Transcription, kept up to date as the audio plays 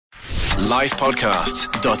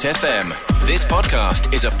livepodcasts.fm. This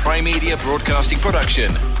podcast is a Prime Media broadcasting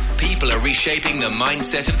production. People are reshaping the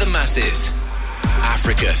mindset of the masses.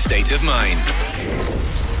 Africa State of Mind.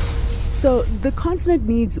 So the continent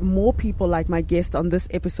needs more people like my guest on this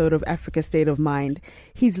episode of Africa State of Mind.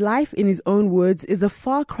 His life, in his own words, is a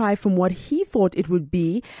far cry from what he thought it would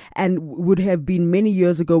be and would have been many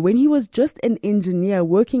years ago when he was just an engineer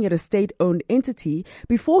working at a state-owned entity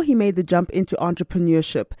before he made the jump into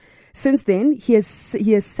entrepreneurship. Since then, he has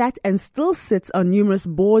sat and still sits on numerous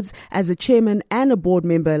boards as a chairman and a board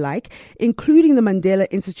member alike, including the Mandela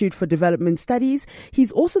Institute for Development Studies.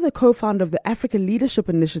 He's also the co-founder of the Africa Leadership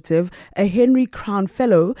Initiative, a Henry Crown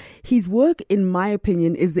Fellow. His work, in my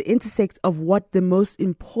opinion, is the intersect of what the most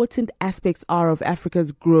important aspects are of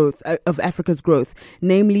Africa's growth,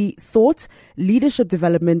 namely thought, leadership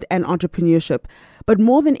development, and entrepreneurship. But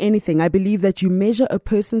more than anything, I believe that you measure a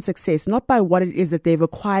person's success not by what it is that they've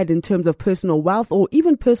acquired in terms of personal wealth or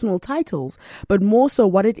even personal titles, but more so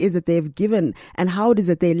what it is that they've given and how it is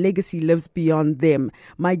that their legacy lives beyond them.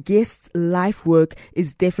 My guest's life work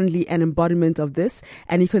is definitely an embodiment of this,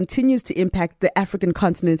 and he continues to impact the African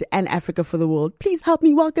continent and Africa for the world. Please help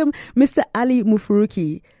me welcome Mr. Ali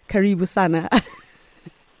Mufuruki. Karibu sana.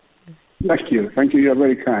 Thank you. Thank you. You're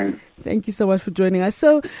very kind. Thank you so much for joining us.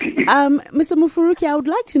 So, Mr. Mufuruki, I would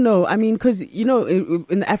like to know, because, in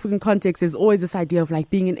the African context, there's always this idea of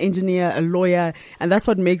like being an engineer, a lawyer, and that's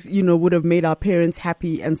what makes, would have made our parents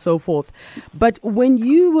happy and so forth. But when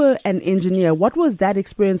you were an engineer, what was that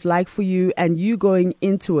experience like for you and you going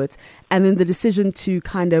into it and then the decision to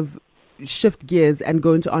kind of shift gears and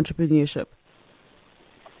go into entrepreneurship?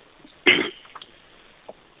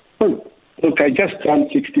 Look, I just turned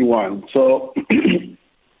 61, so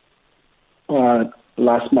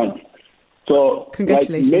last month. So,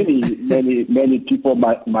 congratulations. Like many people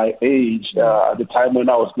my age, at the time when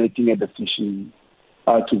I was making a decision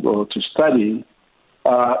to go to study,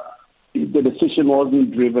 the decision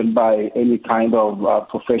wasn't driven by any kind of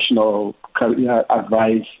professional career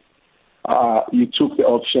advice. You took the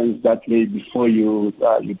options that lay before you.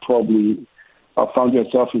 You probably found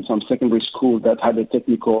yourself in some secondary school that had a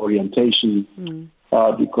technical orientation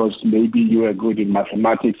because maybe you were good in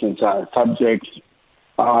mathematics and science subjects,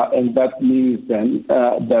 and that means then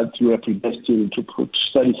that you were predestined to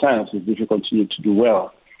study sciences if you continue to do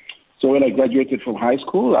well. So when I graduated from high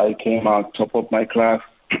school, I came out top of my class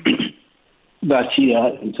that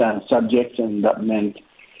year in science subjects, and that meant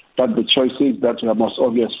that the choices that were most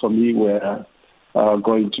obvious for me were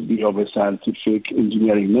going to be of a scientific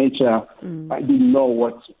engineering nature. I didn't know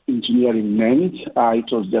what engineering meant.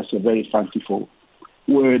 It was just a very fanciful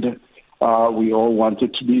word. We all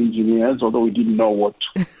wanted to be engineers, although we didn't know what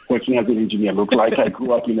working as an engineer looked like. I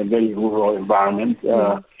grew up in a very rural environment,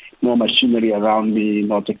 no machinery around me,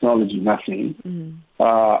 no technology, nothing.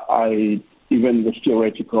 Even the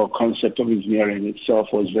theoretical concept of engineering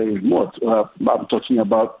itself was very remote. I'm talking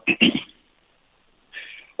about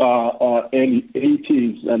early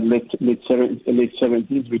 80s and late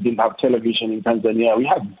 70s. We didn't have television in Tanzania. We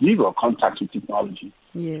had zero contact with technology.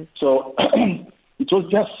 Yes. So it was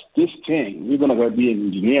just this thing. You're going to be an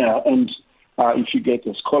engineer, and if you get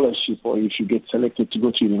a scholarship or if you get selected to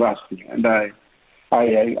go to university. And I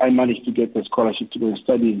managed to get a scholarship to go and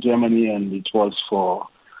study in Germany, and it was for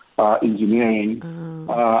engineering.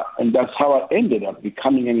 And that's how I ended up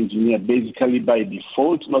becoming an engineer, basically by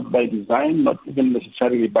default, not by design, not even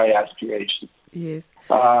necessarily by aspiration. Yes.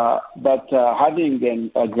 But having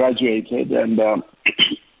then graduated and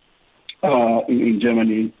in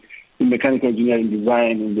Germany in mechanical engineering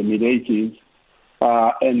design in the mid-80s,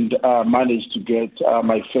 and managed to get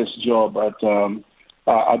my first job at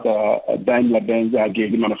Daimler-Benz,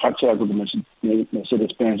 the manufacturers of the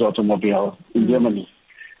Mercedes-Benz automobile in Germany.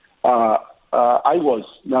 I was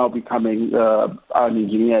now becoming an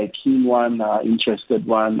engineer, a keen one, interested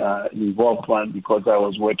one, involved one, because I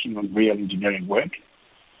was working on real engineering work,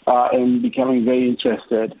 and becoming very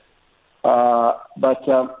interested. But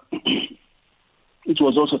it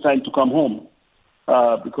was also time to come home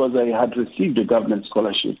because I had received a government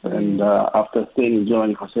scholarship. And after staying in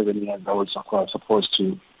Germany for 7 years, I was supposed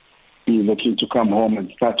to be looking to come home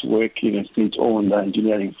and start work in a state-owned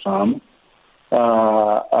engineering firm. As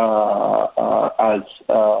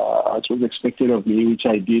was expected of me, which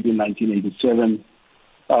I did in 1987.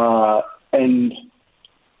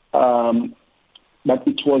 But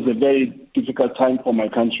it was a very difficult time for my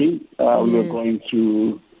country. We were going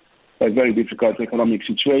through a very difficult economic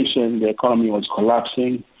situation. The economy was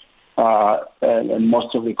collapsing, and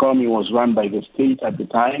most of the economy was run by the state at the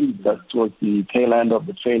time. That was the tail end of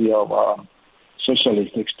the failure of our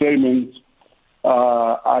socialist experiment.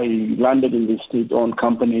 I landed in this state-owned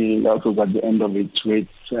company that was at the end of its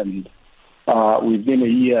rates, and within a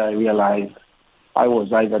year, I realized I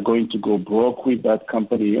was either going to go broke with that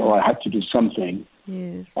company or I had to do something.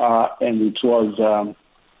 Yes. And it was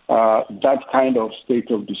that kind of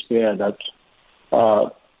state of despair that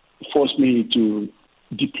forced me to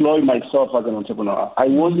deploy myself as an entrepreneur. I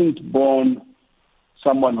wasn't born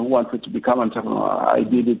someone who wanted to become an entrepreneur. I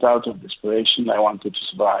did it out of desperation. I wanted to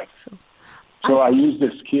survive. Sure. So I used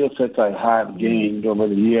the skill set I had gained over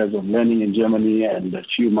the years of learning in Germany and a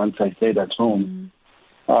few months I stayed at home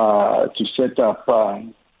to set up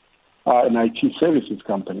an IT services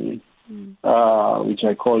company, which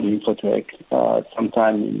I called Infotech,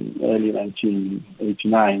 sometime in early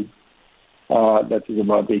 1989. That is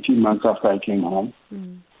about 18 months after I came home.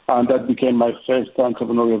 And that became my first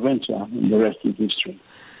entrepreneurial venture, and the rest is history.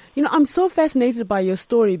 You know, I'm so fascinated by your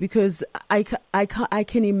story because I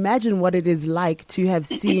can imagine what it is like to have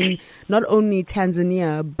seen not only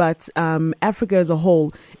Tanzania, but Africa as a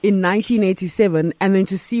whole in 1987 and then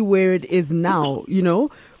to see where it is now, you know,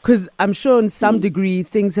 because I'm sure in some degree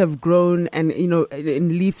things have grown and, you know,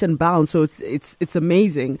 in leaps and bounds. So it's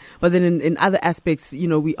amazing. But then in other aspects, you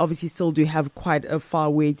know, we obviously still do have quite a far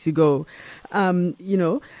way to go, you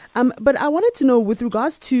know. But I wanted to know with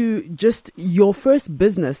regards to just your first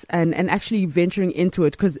business and actually venturing into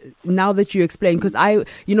it, because now that you explain, because I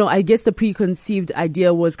guess the preconceived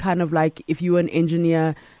idea was kind of like if you were an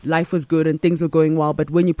engineer, life was good and things were going well. But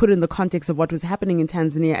when you put it in the context of what was happening in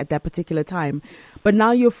Tanzania at that particular time, but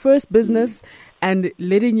now your first business and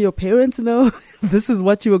letting your parents know this is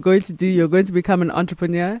what you were going to do, you're going to become an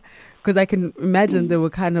entrepreneur, because I can imagine they were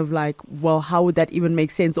kind of like, well, how would that even make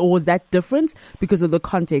sense? Or was that different because of the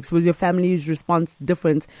context? Was your family's response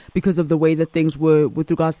different because of the way that things were with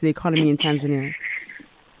regards to the economy in Tanzania?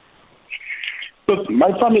 Look,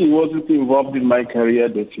 my family wasn't involved in my career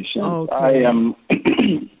decision. Okay. I am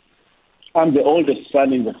I'm the oldest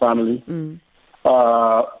son in the family.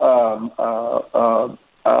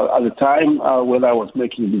 At the time when I was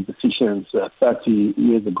making these decisions 30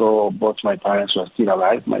 years ago, both my parents were still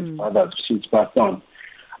alive. My father has since passed on.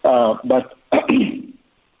 But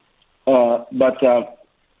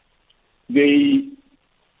they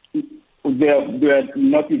were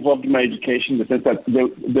not involved in my education in the sense that they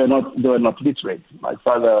were not literate. My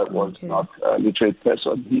father was not a literate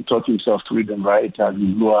person. He taught himself to read and write as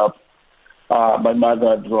he grew up. My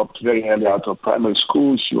mother dropped very early out of primary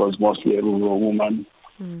school. She was mostly a rural woman.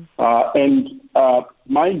 And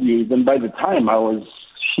mind you, even by the time I was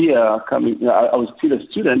here, I was still a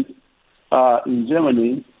student in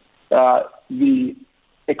Germany. The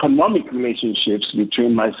economic relationships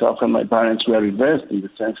between myself and my parents were reversed in the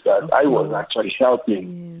sense that I was actually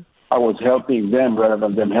helping. Yes. I was helping them rather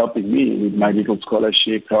than them helping me with my little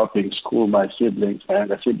scholarship, helping school my siblings, my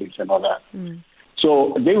younger siblings, and all that.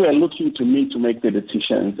 So they were looking to me to make the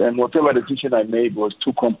decisions, and whatever decision I made was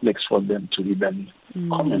too complex for them to even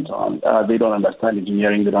comment on. They don't understand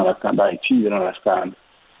engineering, they don't understand IT, they don't understand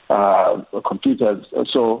computers.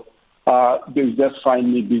 So they just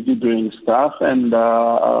find me busy doing stuff and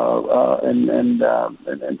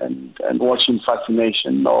watching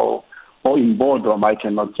fascination or in boredom. I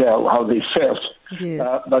cannot tell how they felt. Yes.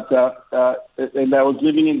 And I was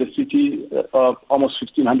living in the city almost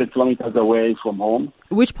 1,500 kilometers away from home.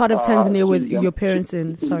 Which part of Tanzania were your parents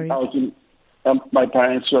in? Sorry. I was in, my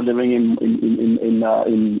parents were living in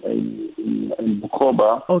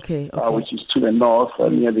Bukoba, which is to the north,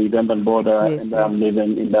 near the Ugandan border, and I'm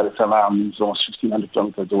living in Dar es Salaam, it's almost 1,500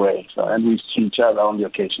 kilometers away. So, and we see each other only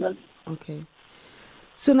occasionally. Okay.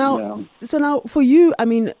 So now for you, I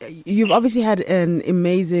mean, you've obviously had an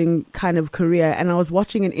amazing kind of career, and I was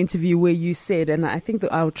watching an interview where you said, and I think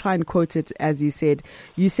that I'll try and quote it as you said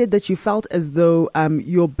that you felt as though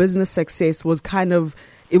your business success was kind of,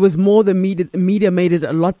 it was more the media made it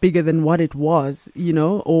a lot bigger than what it was, you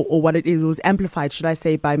know, or what it is. It was amplified, should I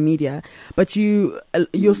say, by media. But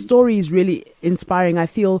your story is really inspiring, I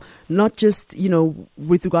feel, not just, you know,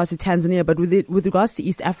 with regards to Tanzania, but with regards to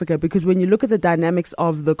East Africa, because when you look at the dynamics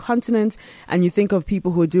of the continent and you think of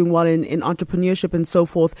people who are doing well in entrepreneurship and so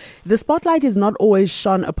forth, the spotlight is not always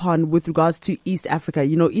shone upon with regards to East Africa.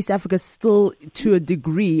 You know, East Africa still, to a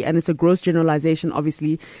degree, and it's a gross generalization,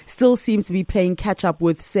 obviously, still seems to be playing catch up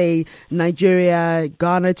with, say, Nigeria,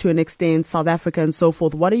 Ghana to an extent, South Africa and so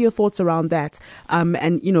forth. What are your thoughts around that?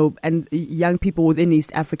 And, you know, and young people within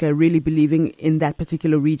East Africa really believing in that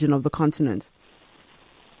particular region of the continent?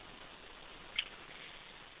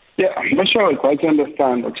 Yeah, I'm not sure I quite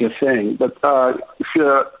understand what you're saying, but if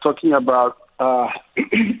you're talking about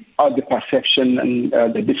the perception and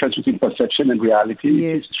the difference between perception and reality,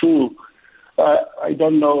 It's true. I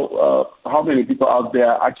don't know how many people out there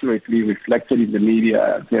are accurately reflected in the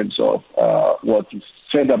media in terms of what is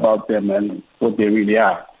said about them and what they really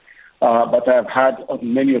are. But I have had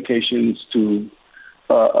on many occasions to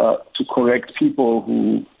correct people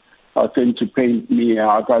who tend to paint me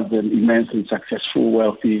out as an immensely successful,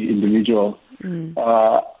 wealthy individual.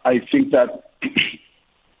 I think that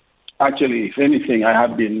actually, if anything, I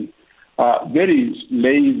have been very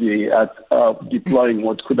lazy at deploying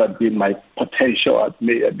what could have been my potential at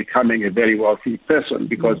becoming a very wealthy person,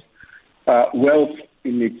 because wealth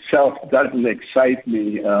in itself doesn't excite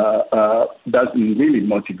me, doesn't really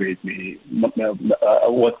motivate me.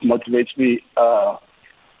 What motivates me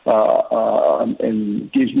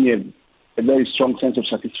and gives me a very strong sense of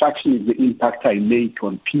satisfaction is the impact I make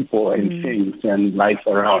on people and things and life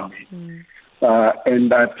around me.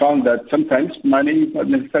 And I found that sometimes money is not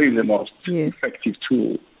necessarily the most effective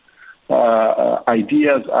tool.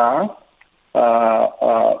 Ideas are,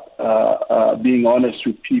 being honest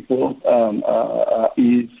with people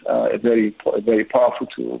is a very powerful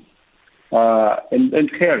tool.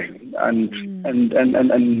 And caring and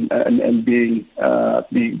being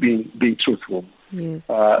truthful. Yes.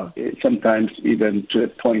 Sometimes even to a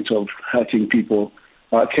point of hurting people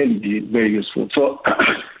can be very useful. So,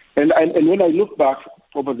 and when I look back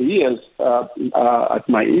over the years at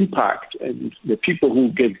my impact and the people who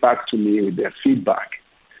get back to me with their feedback,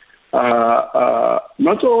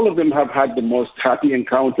 not all of them have had the most happy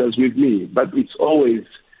encounters with me, but it's always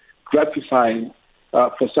gratifying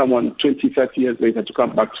for someone 20, 30 years later to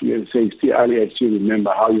come back to me and say, "See, Ali, I still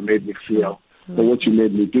remember how you made me feel, or what you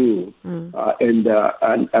made me do," and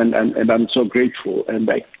I'm so grateful. And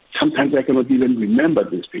sometimes I cannot even remember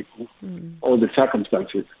these people or the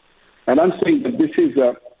circumstances. And I'm saying that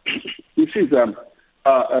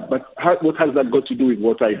but what has that got to do with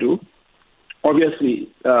what I do? Obviously,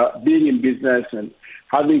 being in business and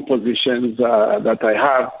having positions that I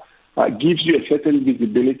have gives you a certain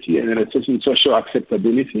visibility and a certain social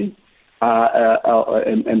acceptability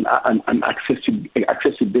and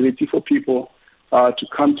accessibility for people to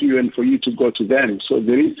come to you and for you to go to them. So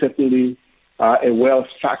there is certainly a wealth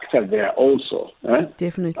factor there also.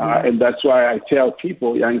 Definitely. And that's why I tell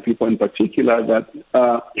people, young people in particular, that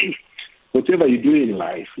whatever you do in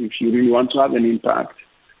life, if you really want to have an impact,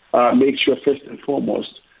 make sure first and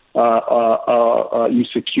foremost you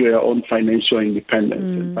secure your own financial independence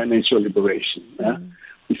and financial liberation.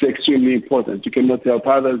 It's extremely important. You cannot help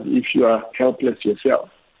others if you are helpless yourself.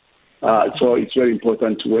 So it's very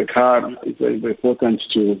important to work hard. It's very important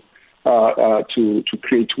to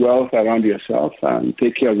create wealth around yourself and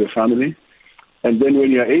take care of your family. And then when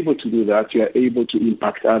you're able to do that, you're able to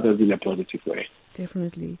impact others in a positive way.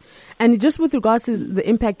 Definitely. And just with regards to the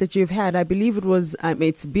impact that you've had, I believe it was,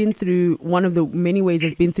 it's been through, one of the many ways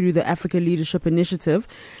has been through the Africa Leadership Initiative.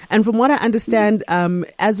 And from what I understand,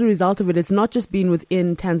 as a result of it, it's not just been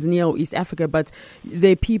within Tanzania or East Africa, but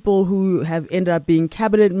there are people who have ended up being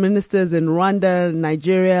cabinet ministers in Rwanda,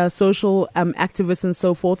 Nigeria, social activists and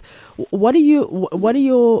so forth. What are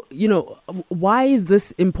your, why is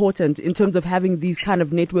this important in terms of having these kind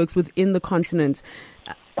of networks within the continent?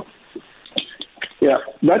 Yeah,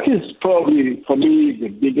 that is probably, for me, the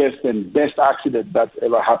biggest and best accident that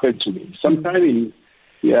ever happened to me. Sometime in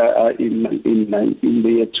the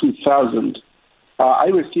year 2000, I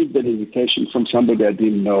received an invitation from somebody I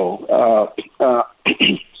didn't know,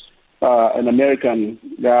 an American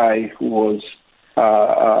guy who was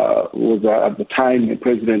at the time the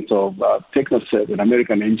president of TechnoServe, an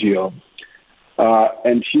American NGO,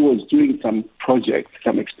 and he was doing some project,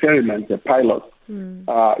 some experiment, a pilot.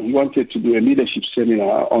 He wanted to do a leadership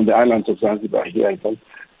seminar on the islands of Zanzibar here in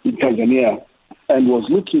Tanzania, and was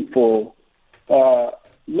looking for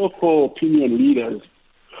local opinion leaders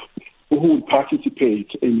who would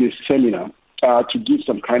participate in this seminar to give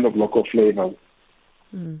some kind of local flavor.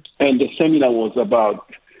 And the seminar was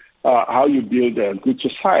about how you build a good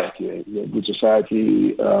society,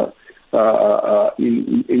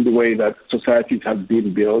 in the way that societies have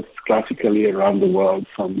been built classically around the world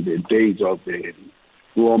from the days of the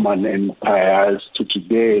Roman empires to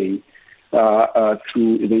today,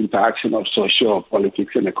 through the interaction of social,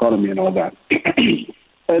 politics, and economy and all that.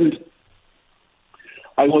 And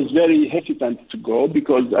I was very hesitant to go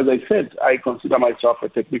because, as I said, I consider myself a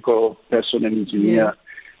technical person and engineer. Yes.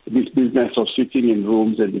 This business of sitting in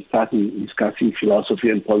rooms and discussing philosophy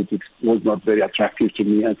and politics was not very attractive to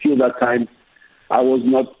me. Until that time, I was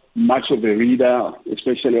not much of a reader,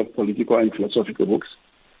 especially of political and philosophical books.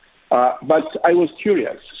 But I was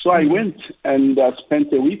curious. So I went and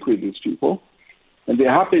spent a week with these people. And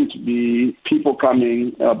there happened to be people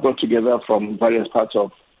coming, brought together from various parts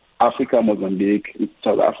of Africa, Mozambique,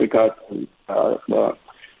 South Africa,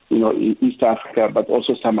 East Africa, but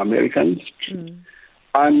also some Americans.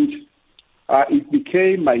 And it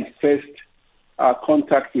became my first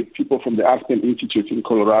contact with people from the Aspen Institute in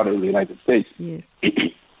Colorado in the United States. Yes.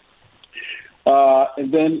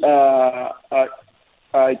 And then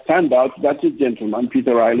it turned out that this gentleman,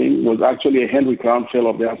 Peter Reiling, was actually a Henry Crown Fellow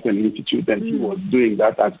of the Aspen Institute, and he was doing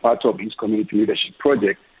that as part of his community leadership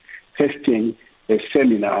project, testing a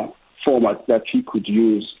seminar format that he could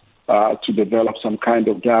use to develop some kind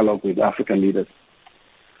of dialogue with African leaders.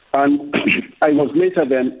 And I was later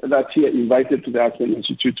then that year invited to the Aspen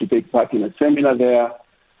Institute to take part in a seminar there,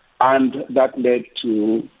 and that led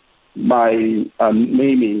to my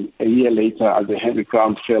naming a year later as a Henry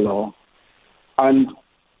Crown Fellow. And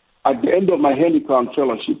at the end of my Henry Crown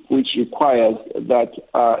Fellowship, which requires that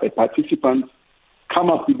a participant come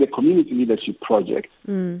up with a community leadership project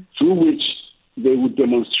through which they would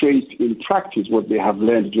demonstrate in practice what they have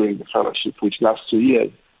learned during the fellowship, which lasts 2 years.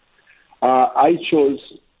 I chose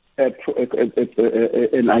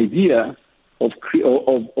an idea of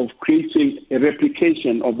creating a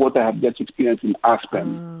replication of what I have just experienced in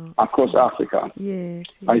Aspen across Africa.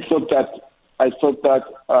 Yes. I thought that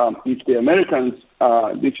if the Americans,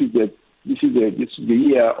 this is the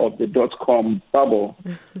year of the .com bubble,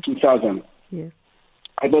 2000. Yes.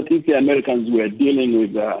 I thought if the Americans were dealing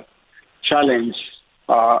with the challenge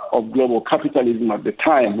of global capitalism at the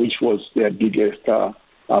time, which was their biggest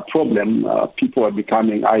problem, people are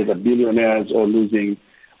becoming either billionaires or losing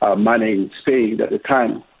money in spades at the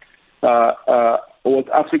time. What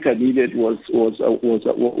Africa needed was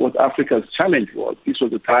what Africa's challenge was. This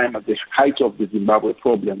was the time at the height of the Zimbabwe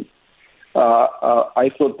problem.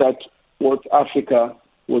 I thought that what Africa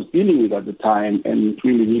was dealing with at the time and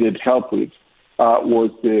really needed help with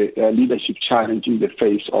was the leadership challenge in the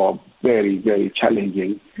face of very, very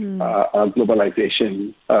challenging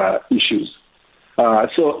globalization issues.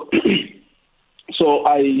 So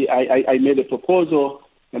I made a proposal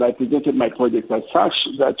and I presented my project as such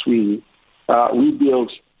that we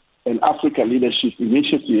built an Africa Leadership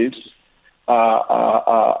Initiative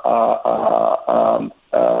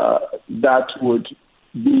that would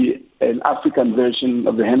be an African version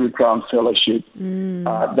of the Henry Crown Fellowship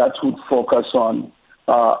that would focus on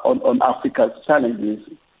Africa's challenges.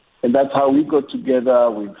 And that's how we got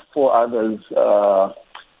together with 4 others,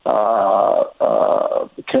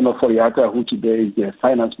 Ken Oforiatta, who today is the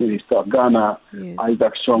finance minister of Ghana, yes.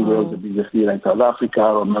 Isaac Shongwe, the business leader in South Africa,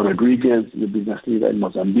 Romero Rodriguez, the business leader in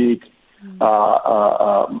Mozambique, and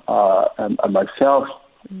myself,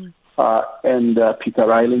 and Peter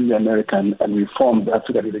Reiling, the American, and we formed the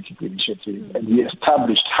Africa Leadership Initiative. And we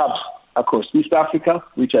established hubs across East Africa,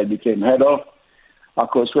 which I became head of,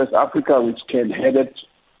 across West Africa, which Ken headed,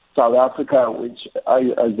 South Africa, which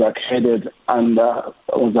Isaac headed, and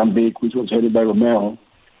Mozambique, which was headed by Romero.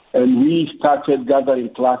 And we started gathering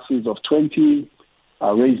classes of 20,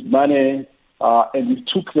 raised money, and we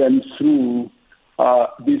took them through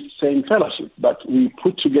this same fellowship. But we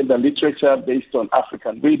put together literature based on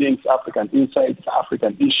African readings, African insights,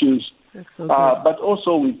 African issues, but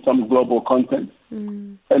also with some global content.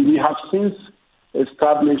 And we have since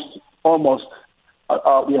established almost,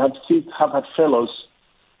 we have since have had fellows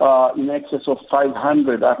in excess of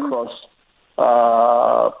 500 across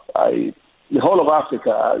the whole of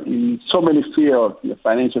Africa in so many fields, in the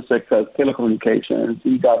financial sector, telecommunications,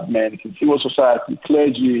 in government, in civil society,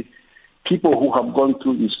 clergy, people who have gone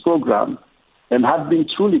through this program and have been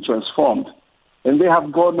truly transformed. And they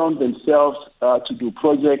have gone on themselves to do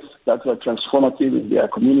projects that are transformative in their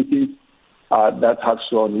communities, that have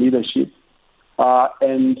shown leadership,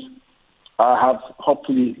 and have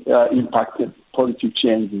hopefully impacted positive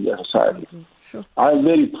change in their society. Sure. I'm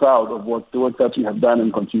very proud of the work that we have done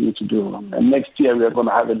and continue to do. And next year we are going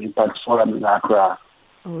to have an impact forum in Accra,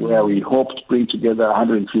 where we hope to bring together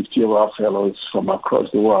 150 of our fellows from across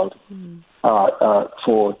the world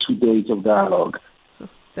for 2 days of dialogue.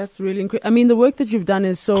 That's really incredible. I mean, the work that you've done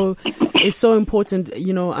is so important.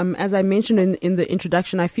 You know, as I mentioned in the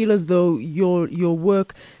introduction, I feel as though your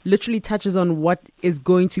work literally touches on what is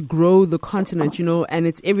going to grow the continent. You know, and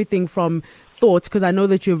it's everything from thought, because I know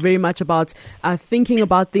that you're very much about thinking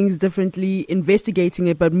about things differently, investigating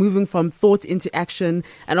it, but moving from thought into action.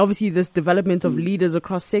 And obviously, this development of leaders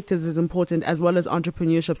across sectors is important, as well as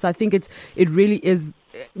entrepreneurship. So I think it really is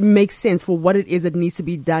makes sense for what it is that needs to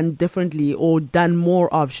be done differently or done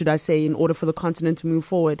more of, should I say, in order for the continent to move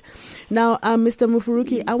forward. Now, Mr.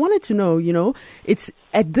 Mufuruki, I wanted to know, it's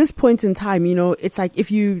at this point in time, it's like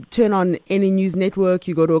if you turn on any news network,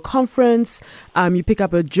 you go to a conference, you pick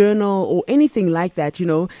up a journal or anything like that,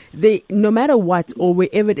 they, no matter what or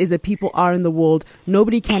wherever it is that people are in the world,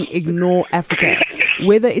 nobody can ignore Africa.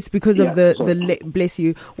 Whether it's because of bless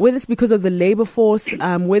you, whether it's because of the labor force,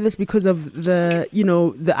 whether it's because of the,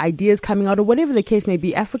 the ideas coming out or whatever the case may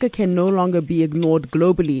be, Africa can no longer be ignored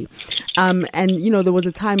globally. And, there was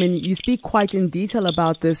a time, and you speak quite in detail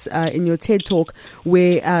about this in your TED Talk,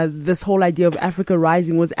 where this whole idea of Africa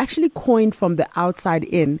rising was actually coined from the outside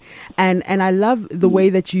in. And I love the way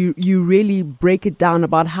that you really break it down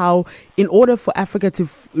about how in order for Africa to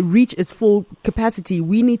reach its full capacity,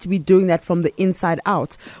 we need to be doing that from the inside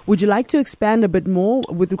out. Would you like to expand a bit more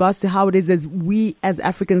with regards to how it is as we as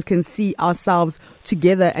Africans can see ourselves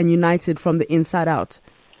together and united from the inside out?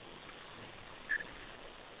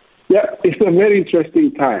 Yeah, it's a very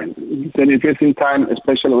interesting time. It's an interesting time,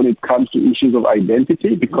 especially when it comes to issues of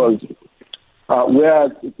identity, because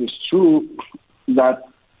whereas it is true that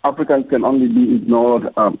Africans can only be ignored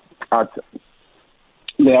at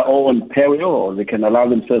their own peril, or they can allow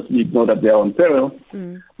themselves to be ignored at their own peril,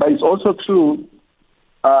 but it's also true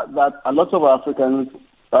that a lot of Africans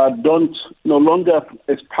no longer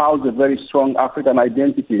espouse a very strong African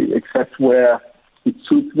identity, except where it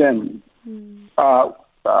suits them.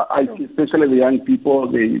 I see, especially the young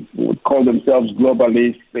people, they would call themselves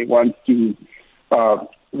globalists. They want to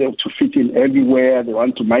fit in everywhere. They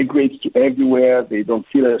want to migrate to everywhere. They don't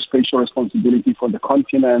feel a special responsibility for the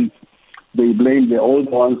continent. They blame the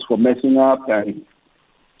old ones for messing up.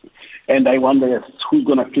 And I wonder who's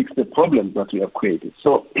going to fix the problems that we have created.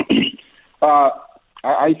 So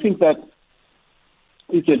I think that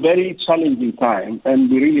it's a very challenging time,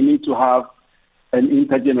 and we really need to have an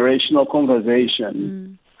intergenerational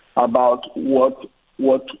conversation about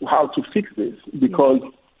how to fix this, because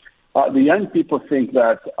the young people think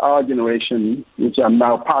that our generation, which I'm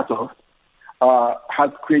now part of, has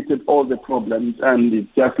created all the problems and is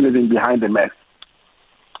just living behind the mess.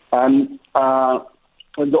 And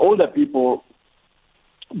the older people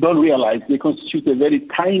don't realize they constitute a very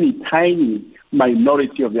tiny, tiny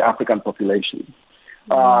minority of the African population.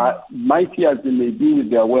 Mighty as they may be with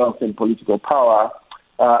their wealth and political power,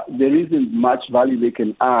 there isn't much value they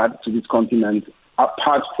can add to this continent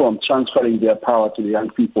apart from transferring their power to the young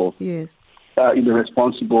people in a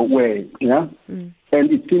responsible way. And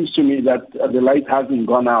it seems to me that the light hasn't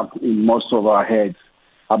gone out in most of our heads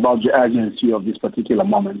about the urgency of this particular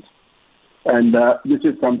moment. And this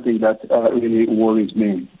is something that really worries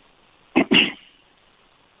me.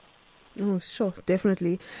 Oh, sure,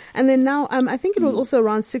 definitely. And then now, I think it was also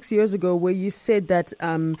around 6 years ago where you said that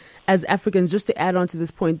as Africans, just to add on to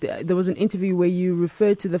this point, there was an interview where you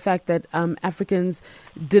referred to the fact that Africans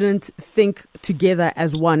didn't think together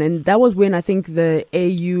as one. And that was when I think the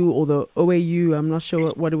AU or the OAU, I'm not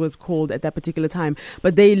sure what it was called at that particular time,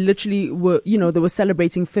 but they literally were, they were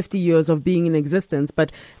celebrating 50 years of being in existence.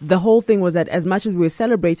 But the whole thing was that as much as we were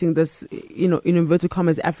celebrating this, in inverted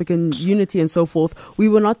commas, African unity and so forth, we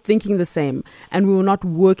were not thinking the same, and we were not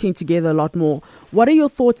working together a lot more. What are your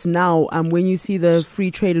thoughts now when you see the free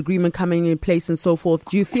trade agreement coming in place and so forth?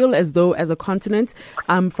 Do you feel as though as a continent,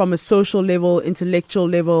 from a social level, intellectual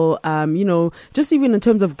level, just even in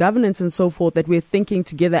terms of governance and so forth, that we're thinking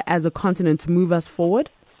together as a continent to move us forward?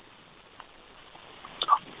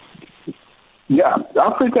 Yeah,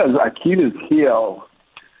 Africa's Achilles heel,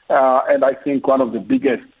 and I think one of the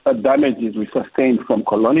biggest damages we sustained from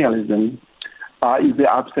colonialism is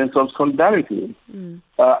the absence of solidarity.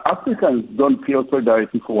 Africans don't feel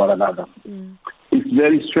solidarity for one another. It's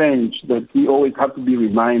very strange that we always have to be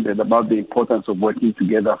reminded about the importance of working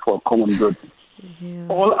together for common good.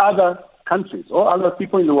 All other countries, all other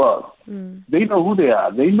people in the world, they know who they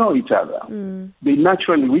are. They know each other. They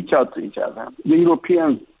naturally reach out to each other. The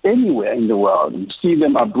Europeans anywhere in the world, you see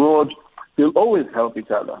them abroad, they'll always help each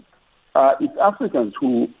other. It's Africans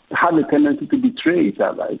who have a tendency to betray each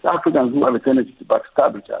other. It's Africans who have a tendency to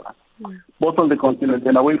backstab each other, both on the continent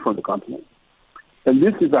and away from the continent. And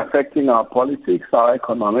this is affecting our politics, our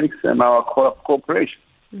economics, and our cooperation.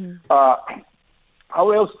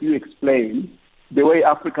 How else do you explain the way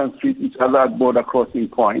Africans treat each other at border crossing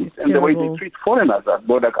points and the way they treat foreigners at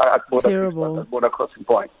border crossing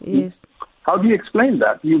points? Yes. How do you explain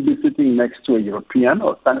that? You'll be sitting next to a European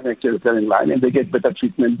or standing next to a European line, and they get better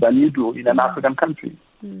treatment than you do in an African country.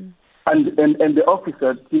 And the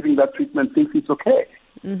officer giving that treatment thinks it's okay.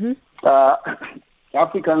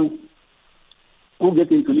 Africans who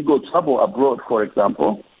get into legal trouble abroad, for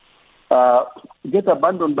example, get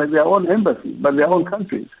abandoned by their own embassy, by their own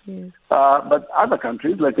countries. Yes. But other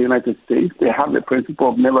countries, like the United States, they have the principle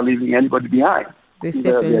of never leaving anybody behind,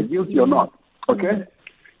 whether they're guilty or not. Okay?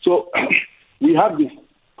 So we have this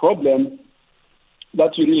problem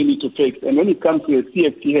that we really need to fix. And when it comes to the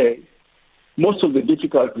CFTA, most of the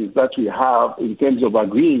difficulties that we have in terms of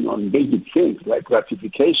agreeing on basic things like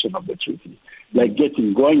ratification of the treaty, like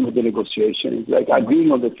getting going with the negotiations, like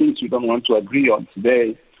agreeing on the things we don't want to agree on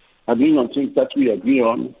today, agreeing on things that we agree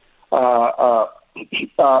on,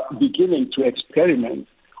 beginning to experiment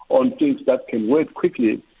on things that can work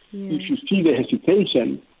quickly. Yeah. If you see the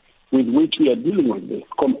hesitation with which we are dealing with this,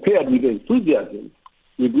 compared with the enthusiasm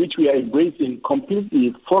with which we are embracing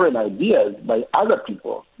completely foreign ideas by other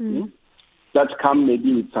people, that come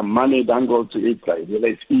maybe with some money dangled to it, like whether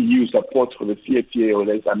it's EU support for the CFTA or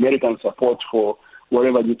there's American support for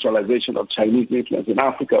whatever neutralization of Chinese influence in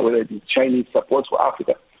Africa, whether it is Chinese support for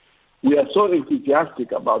Africa. We are so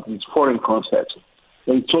enthusiastic about these foreign concepts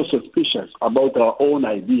and so suspicious about our own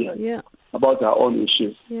ideas, about our own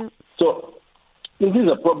issues. Yeah. So this is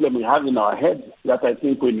a problem we have in our heads that I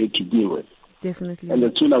think we need to deal with. Definitely. And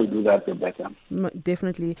the sooner we do that, the better.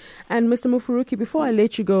 Definitely. And Mr. Mufuruki, before I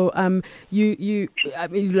let you go,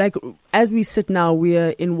 as we sit now, we are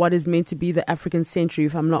in what is meant to be the African century,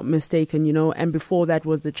 if I'm not mistaken, and before that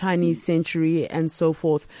was the Chinese century and so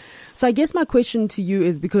forth. So I guess my question to you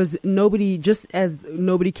is, because nobody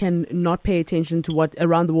can not pay attention to what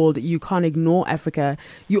around the world, you can't ignore Africa.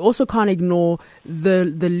 You also can't ignore the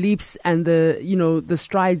leaps and the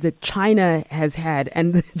strides that China has had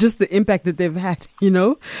and just the impact that they've had,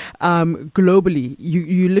 globally.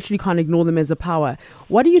 You literally can't ignore them as a power.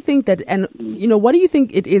 What do you think what do you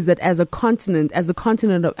think it is that as the continent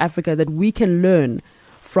of Africa, that we can learn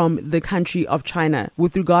from the country of China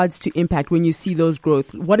with regards to impact when you see those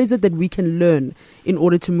growth? What is it that we can learn in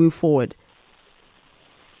order to move forward?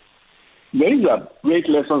 There is a great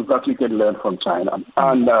lessons that we can learn from China.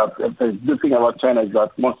 And the good thing about China is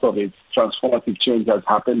that most of its transformative change has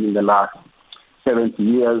happened in the last 70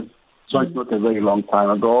 years. So it's not a very long time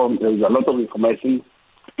ago. There is a lot of information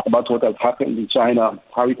about what has happened in China,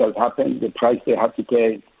 how it has happened, the price they had to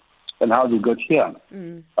pay, and how they got here.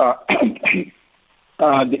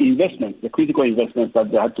 The investments, the critical investments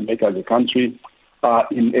that they had to make as a country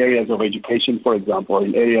in areas of education, for example,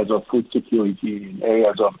 in areas of food security, in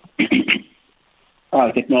areas of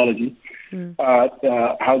technology,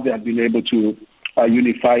 how they have been able to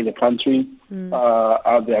unify the country,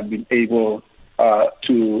 how they have been able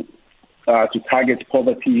to target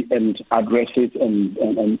poverty and address it and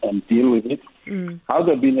deal with it. How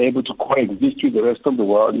they've been able to coexist with the rest of the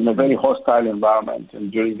world in a very hostile environment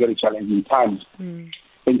and during very challenging times.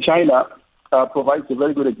 And China provides a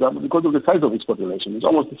very good example because of the size of its population. It's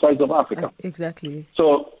almost the size of Africa. Exactly.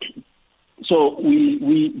 So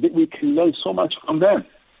we can learn so much from them.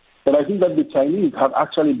 And I think that the Chinese have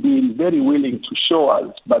actually been very willing to show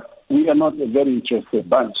us, but we are not a very interested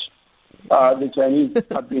bunch. The Chinese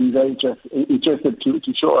have been very interested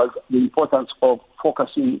to show us the importance of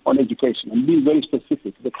focusing on education and being very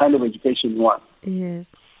specific, the kind of education you want.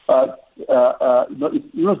 Yes. Not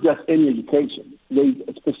just any education. There is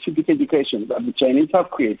a specific education that the Chinese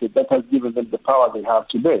have created that has given them the power they have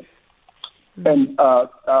today. And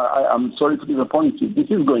I'm sorry to disappoint you.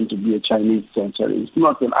 This is going to be a Chinese century. It's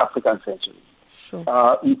not an African century. Sure.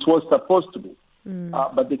 It was supposed to be.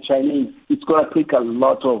 But the Chinese, it's going to take a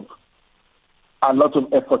lot of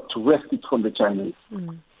effort to wrest it from the Chinese.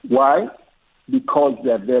 Why? Because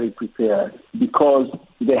they are very prepared, because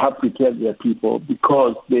they have prepared their people,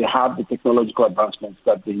 because they have the technological advancements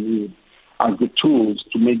that they need as the tools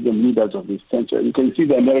to make them leaders of this century. You can see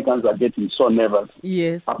the Americans are getting so nervous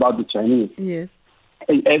about the Chinese. Yes.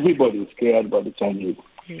 And everybody is scared about the Chinese.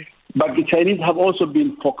 Yes. But the Chinese have also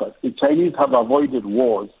been focused. The Chinese have avoided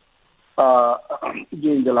wars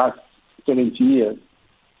during the last 70 years.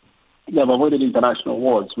 They have avoided international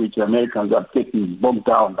wars, which the Americans are getting bogged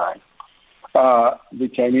down by. The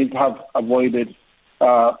Chinese have avoided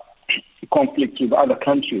conflicts with other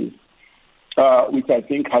countries, which I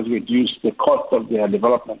think has reduced the cost of their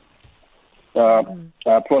development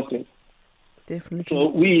process. Definitely. So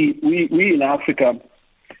we in Africa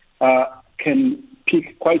can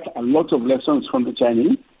pick quite a lot of lessons from the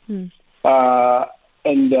Chinese, and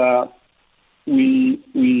we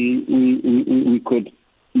could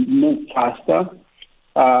move faster.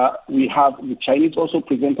 We have the Chinese also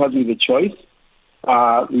present us with a choice.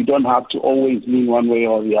 We don't have to always lean one way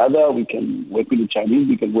or the other. We can work with the Chinese,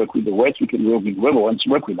 we can work with the West, we can work with whoever wants to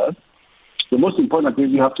work with us. The most important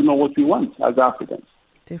is we have to know what we want as Africans.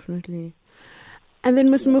 Definitely. And then,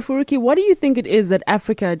 Mr. Mufuruki, what do you think it is that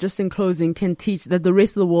Africa, just in closing, can teach that the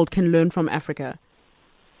rest of the world can learn from Africa?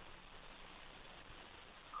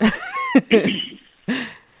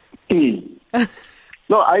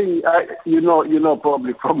 No, I you know,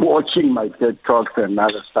 probably from watching my TED Talks and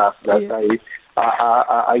other stuff that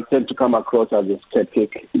I tend to come across as a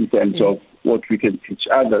skeptic in terms of what we can teach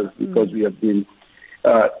others because we have been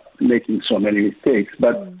making so many mistakes.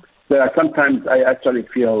 But there are sometimes I actually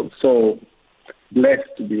feel so blessed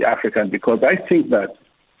to be African because I think that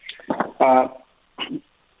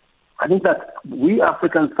we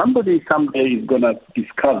Africans, somebody someday is going to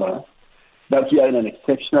discover that we are in an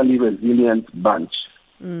exceptionally resilient bunch.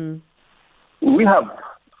 We have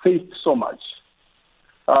faced so much,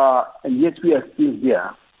 and yet we are still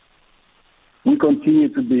here. We continue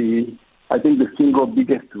to be, I think, the single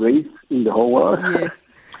biggest race in the whole world. Yes,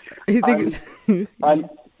 I think and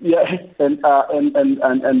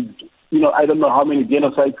you know, I don't know how many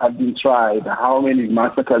genocides have been tried, how many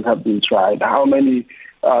massacres have been tried, how many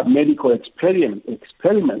medical experiments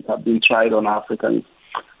have been tried on Africans,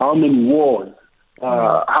 how many wars,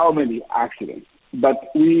 how many accidents. But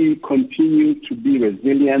we continue to be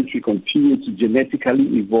resilient. We continue to genetically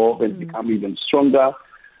evolve and become even stronger.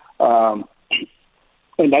 And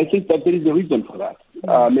I think that there is a reason for that.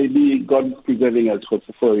 Maybe God is preserving us for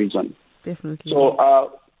a reason. Definitely.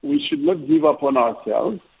 So we should not give up on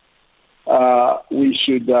ourselves. We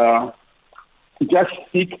should just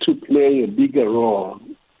seek to play a bigger role,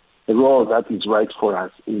 a role that is right for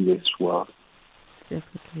us in this world.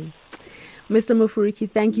 Definitely. Mr. Mufuruki,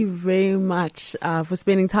 thank you very much for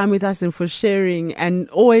spending time with us and for sharing and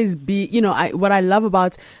always be, what I love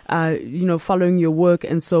about, following your work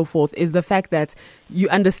and so forth is the fact that you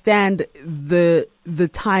understand the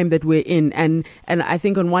time that we're in. And I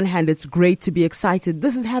think on one hand, it's great to be excited.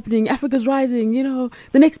 This is happening. Africa's rising,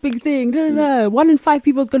 the next big thing. 1 in 5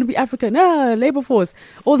 people is going to be African. Labor force.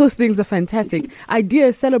 All those things are fantastic.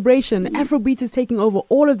 Ideas, celebration, Afrobeat is taking over.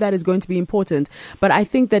 All of that is going to be important. But I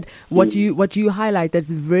think that what you highlight that's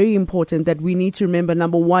very important, that we need to remember,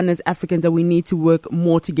 number one, as Africans, that we need to work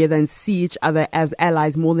more together and see each other as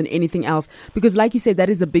allies more than anything else. Because like you said, that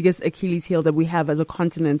is the biggest Achilles heel that we have as a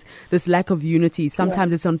continent, this lack of unity.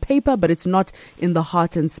 Sometimes it's on paper, but it's not in the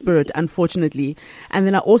heart and spirit, unfortunately. And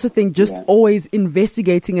then I also think just always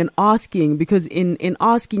investigating and asking, because in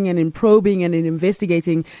asking and in probing and in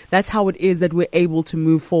investigating, that's how it is that we're able to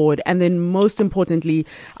move forward. And then most importantly,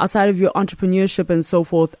 outside of your entrepreneurship and so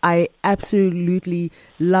forth, I absolutely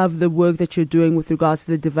love the work that you're doing with regards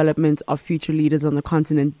to the development of future leaders on the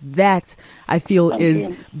continent. That I feel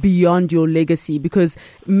is beyond your legacy, because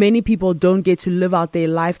many people don't get to live out their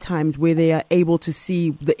lifetimes where they are able to see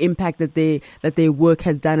the impact that their work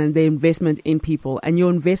has done and their investment in people. And your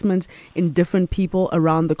investment in different people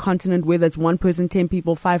around the continent, whether it's 1 person, 10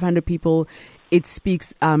 people, 500 people, it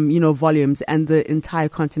speaks, volumes, and the entire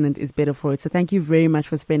continent is better for it. So thank you very much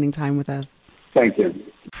for spending time with us. Thank you.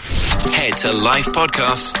 Head to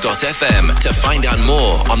lifepodcasts.fm to find out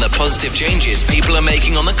more on the positive changes people are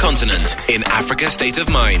making on the continent in Africa's State of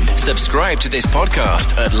Mind. Subscribe to this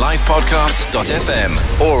podcast at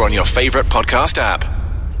lifepodcasts.fm or on your favorite podcast app.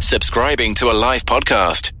 Subscribing to a live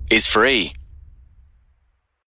podcast is free.